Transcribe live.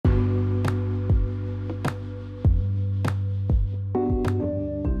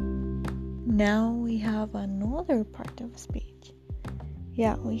Now we have another part of speech.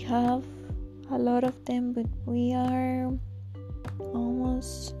 Yeah, we have a lot of them, but we are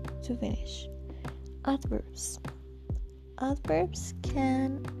almost to finish. Adverbs. Adverbs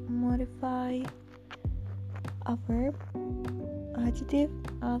can modify a verb, adjective,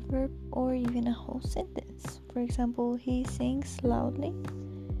 adverb, or even a whole sentence. For example, he sings loudly.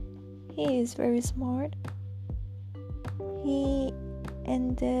 He is very smart. He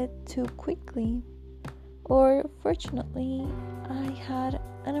ended too quickly. Or fortunately, I had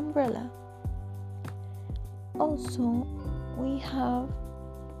an umbrella. Also, we have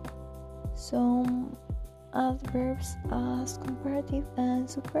some adverbs as comparative and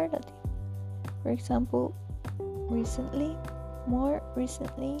superlative. For example, recently, more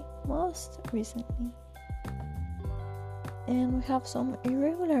recently, most recently. And we have some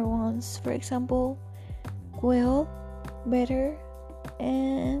irregular ones. For example, well, better,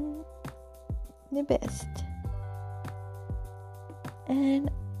 and the best. And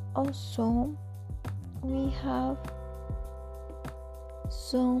also we have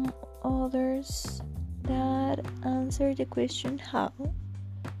some others that answer the question how.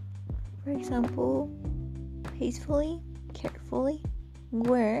 For example, peacefully, carefully,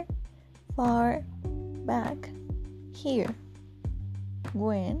 where, far, back, here,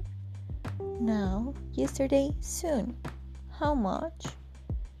 when, now, yesterday, soon, how much,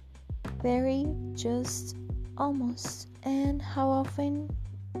 very, just, almost, and how often,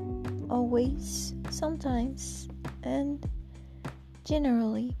 always, sometimes, and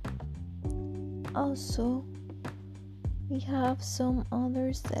generally. Also, we have some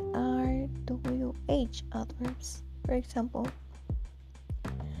others that are WH adverbs. For example,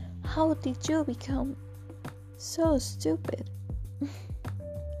 how did you become so stupid?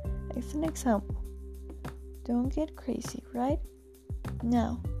 It's an example. Don't get crazy, right?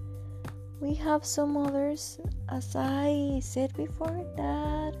 Now, we have some others, as I said before,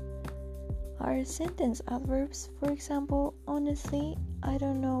 that are sentence adverbs. For example, honestly, I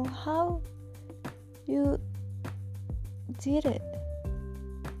don't know how you did it.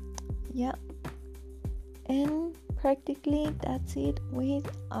 Yeah. And practically that's it with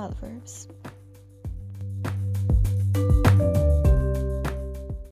adverbs.